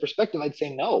outside perspective, I'd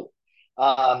say no.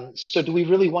 So do we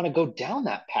really want to go down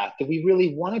that path? Do we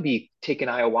really want to be taking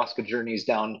ayahuasca journeys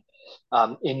down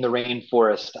in the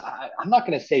rainforest? I'm not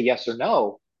going to say yes or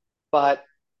no, but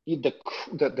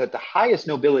the highest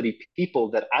nobility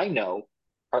people that I know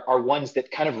are ones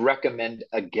that kind of recommend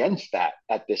against that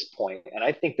at this point. And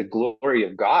I think the glory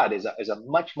of God is a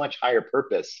much, much higher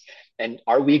purpose. And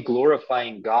are we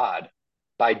glorifying God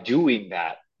by doing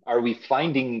that? Are we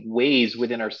finding ways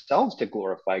within ourselves to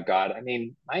glorify God? I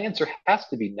mean, my answer has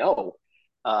to be no.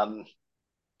 Um,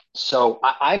 so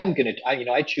I'm gonna,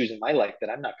 I choose in my life that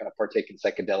I'm not gonna partake in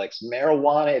psychedelics.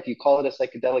 Marijuana, if you call it a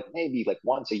psychedelic, maybe like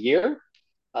once a year,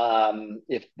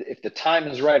 if the time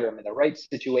is right or I'm in the right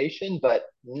situation, but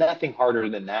nothing harder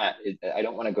than that. I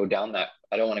don't want to go down that.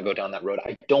 I don't want to go down that road.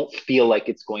 I don't feel like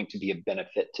it's going to be a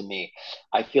benefit to me.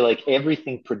 I feel like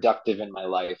everything productive in my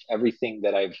life, everything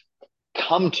that I've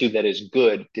come to that is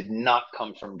good, did not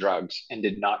come from drugs and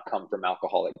did not come from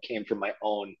alcohol. It came from my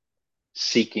own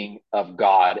seeking of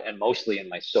God, and mostly in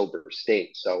my sober state.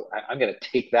 So I'm going to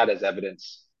take that as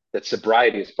evidence that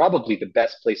sobriety is probably the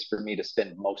best place for me to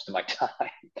spend most of my time.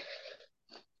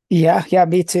 Yeah, yeah,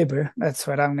 me too, bro. That's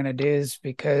what I'm gonna do is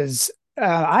because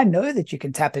I know that you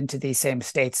can tap into these same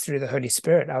states through the Holy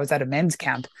Spirit. I was at a men's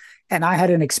camp and I had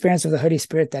an experience with the Holy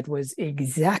Spirit that was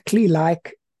exactly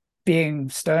like being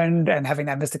stoned and having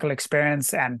that mystical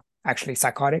experience and actually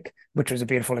psychotic, which was a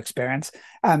beautiful experience.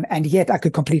 And yet I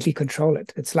could completely control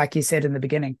it. It's like you said in the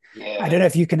beginning. I don't Yeah. know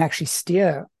if you can actually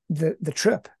steer the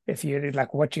trip if you're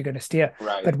like what you're going to steer.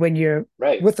 Right. But when you're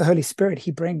Right. with the Holy Spirit,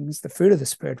 he brings the fruit of the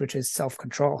Spirit, which is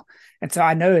self-control. And so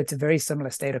I know it's a very similar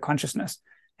state of consciousness.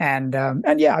 And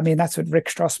yeah, I mean, that's what Rick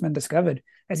Strassman discovered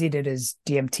as he did his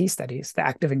DMT studies, the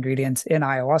active ingredients in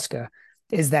ayahuasca,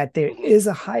 is that there Hmm. is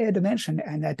a higher dimension,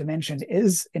 and that dimension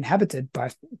is inhabited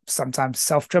by sometimes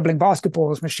self-dribbling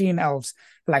basketballs, machine elves,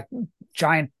 like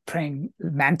giant praying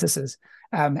mantises.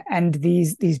 And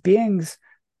these beings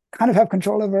kind of have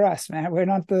control over us, man. We're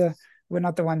not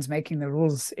the ones making the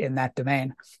rules in that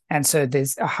domain. And so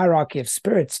there's a hierarchy of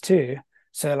spirits too.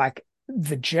 So like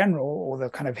the general or the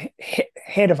kind of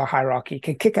head of a hierarchy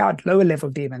can kick out lower level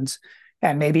demons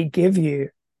and maybe give you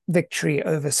victory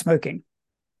over smoking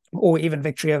or even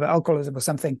victory over alcoholism or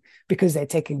something because they're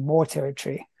taking more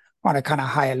territory on a kind of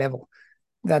higher level.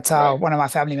 That's how Right. one of my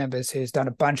family members who's done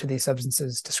a bunch of these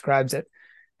substances describes it.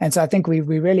 And so I think we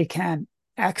really can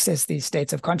access these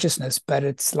states of consciousness, but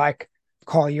it's like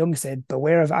Carl Jung said,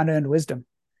 beware of unearned wisdom.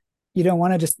 You don't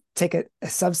want to just take a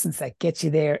substance that gets you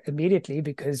there immediately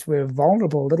because we're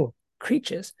vulnerable little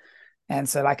creatures. And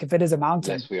so, like, if it is a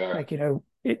mountain, Yes, we are. like,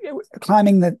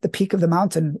 climbing the peak of the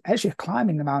mountain, as you're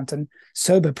climbing the mountain,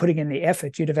 sober, putting in the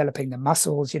effort, you're developing the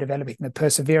muscles, you're developing the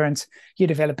perseverance, you're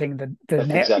developing That's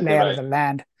exactly layout of right. the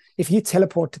land. If you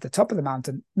teleport to the top of the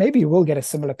mountain, maybe you will get a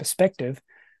similar perspective,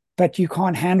 but you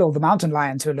can't handle the mountain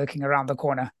lions who are lurking around the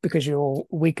corner because you're all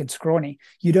weak and scrawny.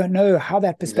 You don't know how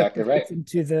that Exactly perspective right. fits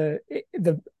into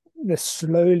the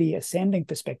slowly ascending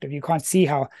perspective. You can't see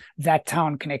how that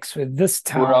town connects with this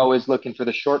We're town, always looking for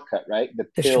the shortcut, right? The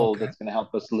the pill shortcut. that's going to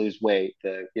help us lose weight,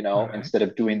 Right. instead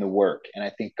of doing the work. And I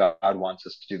think God wants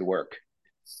us to do the work.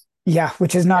 Yeah,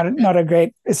 which is And, not a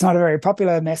great. It's not a very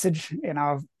popular message in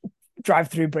our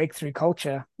drive-through breakthrough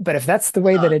culture. But if that's the it's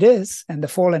way that not. it is, and the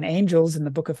fallen angels in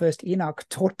the Book of First Enoch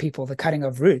taught people the cutting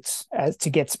of roots as to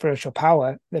get spiritual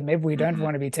power, then maybe we don't Hmm.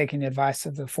 want to be taking the advice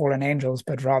of the fallen angels,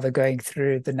 but rather going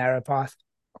through the narrow path.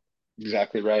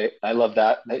 Exactly right. I love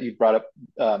that you brought up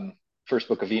first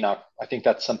book of Enoch. I think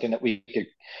that's something that we could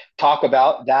talk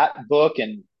about, that book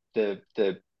and the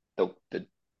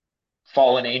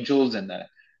fallen angels and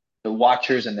the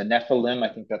Watchers and the Nephilim.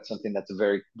 I think that's something that's a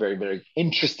very, very, very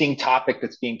interesting topic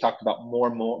that's being talked about more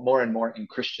and more in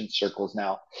Christian circles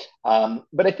now.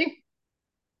 But I think,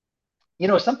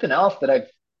 something else that I've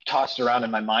tossed around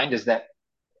in my mind is that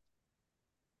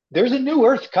there's a new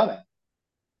earth coming.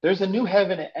 There's a new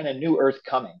heaven and a new earth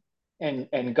coming.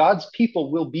 And God's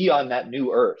people will be on that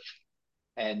new earth.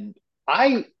 And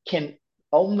I can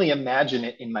only imagine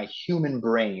it in my human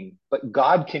brain, but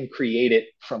God can create it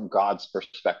from God's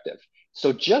perspective.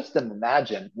 So just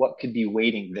imagine what could be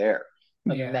waiting there.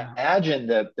 Yeah, Imagine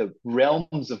the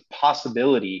realms of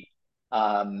possibility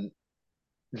um,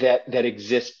 that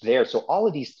exist there. So all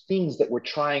of these things that we're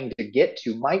trying to get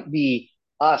to might be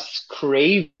us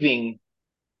craving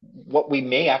what we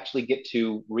may actually get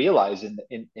to realize in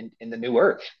the new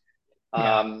earth.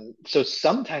 yeah, So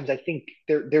sometimes I think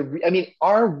I mean,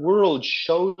 our world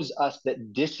shows us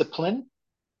that discipline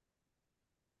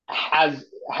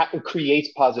creates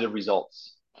positive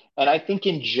results. And I think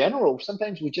in general,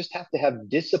 sometimes we just have to have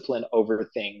discipline over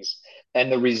things,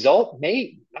 and the result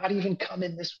may not even come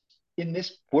in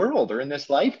this world or in this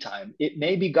lifetime. It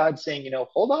may be God saying,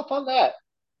 hold off on that.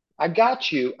 I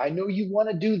got you. I know you want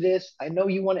to do this. I know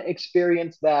you want to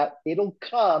experience that. It'll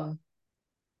come,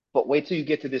 but wait till you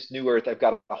get to this new earth. I've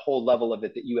got a whole level of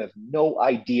it that you have no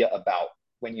idea about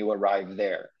when you arrive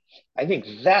there. I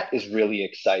think that is really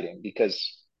exciting because,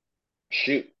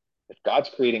 shoot, if God's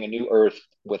creating a new earth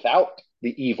without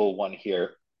the evil one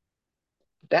here,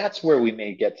 that's where we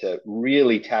may get to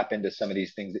really tap into some of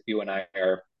these things that you and I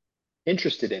are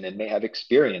interested in and may have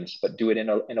experienced, but do it in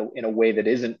a way that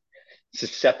isn't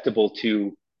susceptible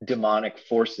to demonic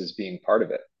forces being part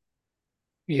of it.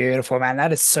 beautiful, man.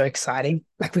 That is so exciting.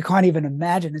 Like we can't even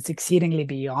imagine. It's exceedingly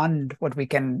beyond what we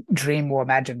can dream or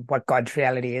imagine what God's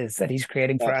reality is that He's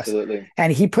creating for us. Absolutely.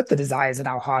 And He put the desires in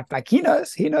our heart. Like He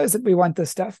knows that we want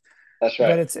this stuff. That's But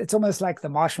right. it's almost like the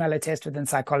marshmallow test within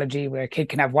psychology, where a kid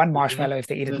can have one Mm-hmm. marshmallow if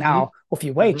they eat it Mm-hmm. now, or if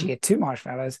you wait, Mm-hmm. you get two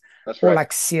marshmallows. That's Or right.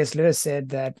 like C.S. Lewis said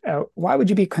that why would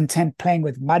you be content playing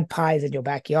with mud pies in your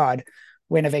backyard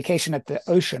when a vacation at the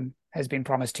ocean has been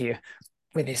promised to you?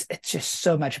 With this, it's just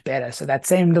so much better. So that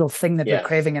same little thing that we're Yes.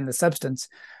 craving in the substance,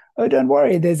 oh, don't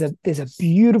worry, there's a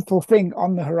beautiful thing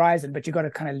on the horizon, but you got to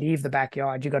kind of leave the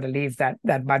backyard. You got to leave that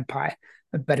mud pie,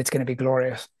 but it's going to be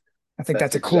glorious. I think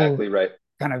That's that's a cool exactly right.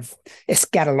 kind of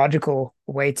eschatological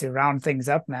way to round things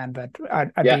up, man. But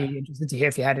I'd Yeah, be interested to hear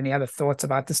if you had any other thoughts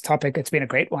about this topic. It's been a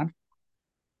great one.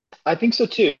 I think so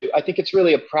too. I think it's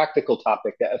really a practical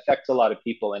topic that affects a lot of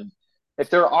people. And if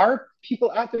there are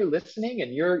people out there listening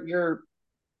and you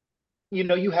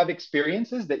have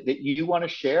experiences that you want to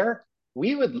share,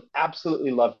 we would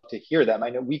absolutely love to hear them. I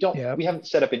know Yep. we haven't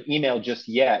set up an email just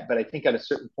yet, but I think at a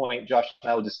certain point, Josh and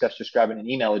I will discuss just grabbing an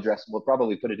email address, and we'll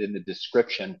probably put it in the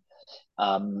description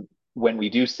when we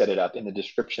do set it up, in the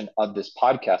description of this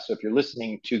podcast. So if you're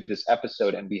listening to this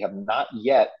episode and we have not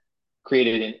yet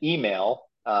created an email,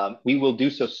 we will do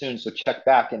so soon. So check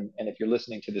back, and if you're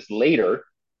listening to this later,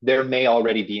 there may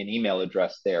already be an email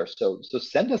address there. So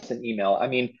send us an email. I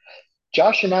mean,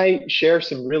 Josh and I share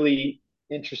some really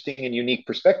interesting and unique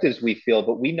perspectives, we feel,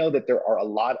 but we know that there are a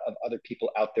lot of other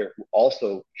people out there who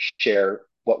also share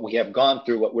what we have gone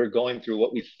through, what we're going through,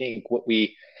 what we think, what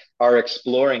we are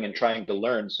exploring and trying to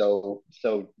learn. So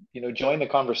join the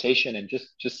conversation and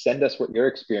just send us what your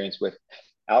experience with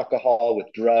alcohol, with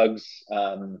drugs,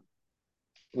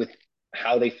 with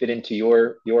how they fit into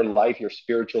your life, your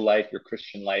spiritual life, your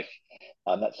Christian life.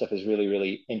 That stuff is really,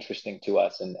 really interesting to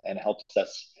us, and helps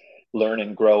us learn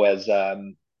and grow as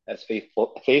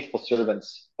faithful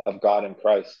servants of God in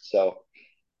Christ. So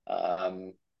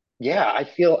I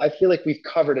feel like we've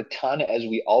covered a ton, as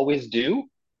we always do.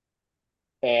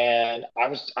 And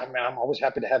I'm always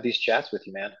happy to have these chats with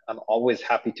you, man. I'm always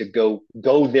happy to go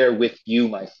there with you,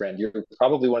 my friend. You're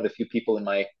probably one of the few people in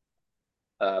my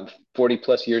 40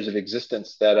 plus years of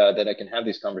existence that I can have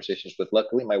these conversations with.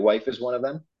 Luckily, my wife is one of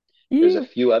them. There's a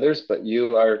few others, but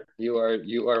you are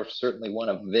certainly one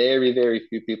of very, very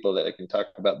few people that I can talk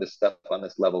about this stuff on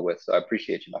this level with. So I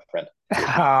appreciate you, my friend.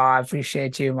 Oh, I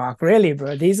appreciate you, Mark. Really,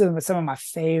 bro. These are some of my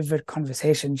favorite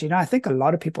conversations. I think a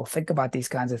lot of people think about these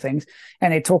kinds of things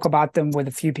and they talk about them with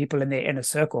a few people in their inner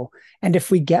circle. And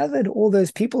if we gathered all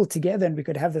those people together and we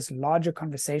could have this larger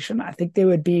conversation, I think there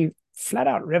would be flat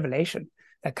out revelation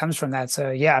that comes from that. So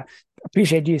yeah,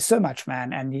 appreciate you so much,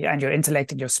 man, and your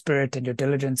intellect and your spirit and your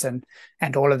diligence and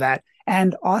all of that.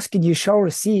 And Ask and You Shall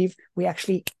Receive, we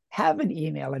actually have an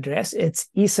email address. It's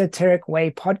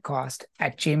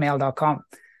EsotericWayPodcast@gmail.com.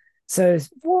 So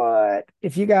what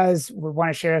if you guys would want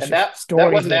to share us your stories?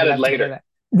 That wasn't added later.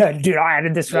 No, dude, I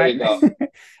added this there right. You go.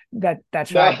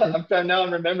 That's right. Now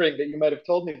I'm remembering that you might have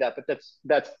told me that, but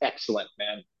that's excellent,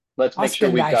 man. Let's make Ask sure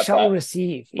and we've I got shall that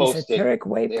receive. posted.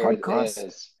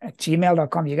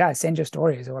 EsotericWayPodcast@gmail.com. You guys send your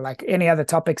stories or like any other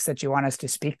topics that you want us to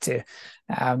speak to,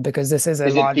 because this is a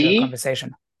larger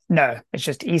conversation. No, it's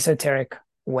just Esoteric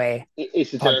Way.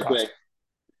 Esoteric Way.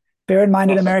 Bear in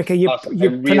mind, Awesome. in America, you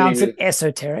Awesome. pronounce it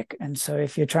esoteric. And so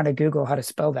if you're trying to Google how to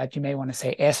spell that, you may want to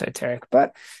say esoteric.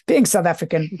 But being South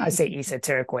African, I say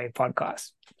Esoteric Way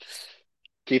Podcast.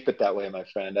 Keep it that way, my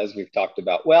friend, as we've talked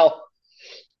about. Well,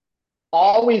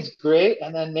 always great.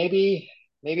 And then maybe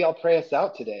I'll pray us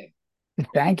out today.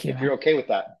 Thank you. If you're okay with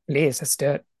that. Please, let's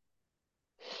do it.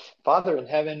 Father in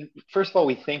heaven, first of all,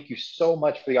 we thank you so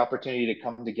much for the opportunity to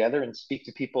come together and speak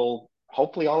to people,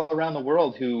 hopefully all around the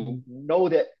world, who know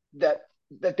that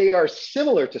they are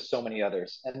similar to so many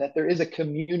others, and that there is a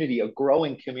community, a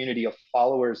growing community of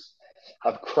followers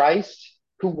of Christ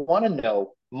who want to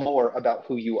know more about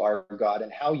who you are, God,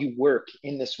 and how you work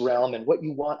in this realm and what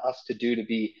you want us to do to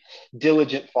be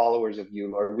diligent followers of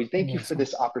you, Lord. We thank you for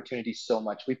this opportunity so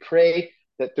much. We pray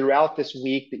that throughout this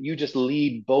week that you just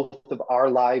lead both of our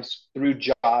lives through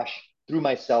Josh, through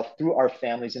myself, through our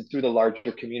families, and through the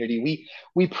larger community.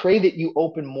 We pray that you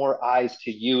open more eyes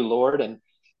to you, Lord, and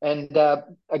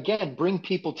again, bring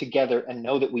people together and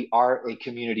know that we are a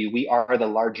community. We are the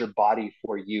larger body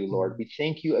for you, Lord. We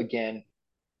thank you again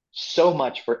so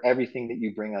much for everything that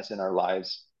you bring us in our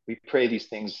lives. We pray these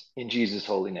things in Jesus'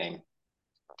 holy name.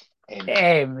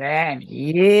 Amen.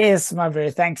 Yes, my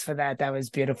brother. Thanks for that. That was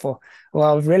beautiful.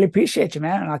 Well, really appreciate you,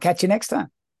 man. And I'll catch you next time.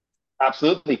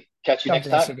 Absolutely. Catch you next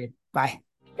time. God bless you, dude. Bye.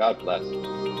 God bless.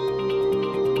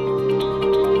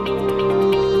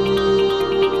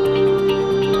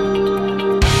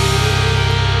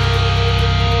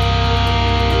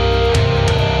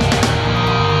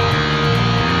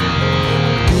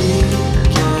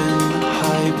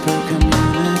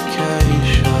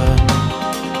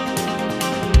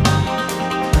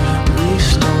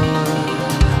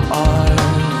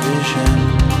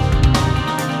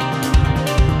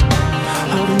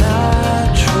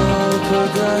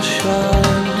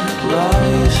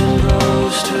 Rise and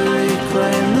rose to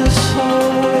reclaim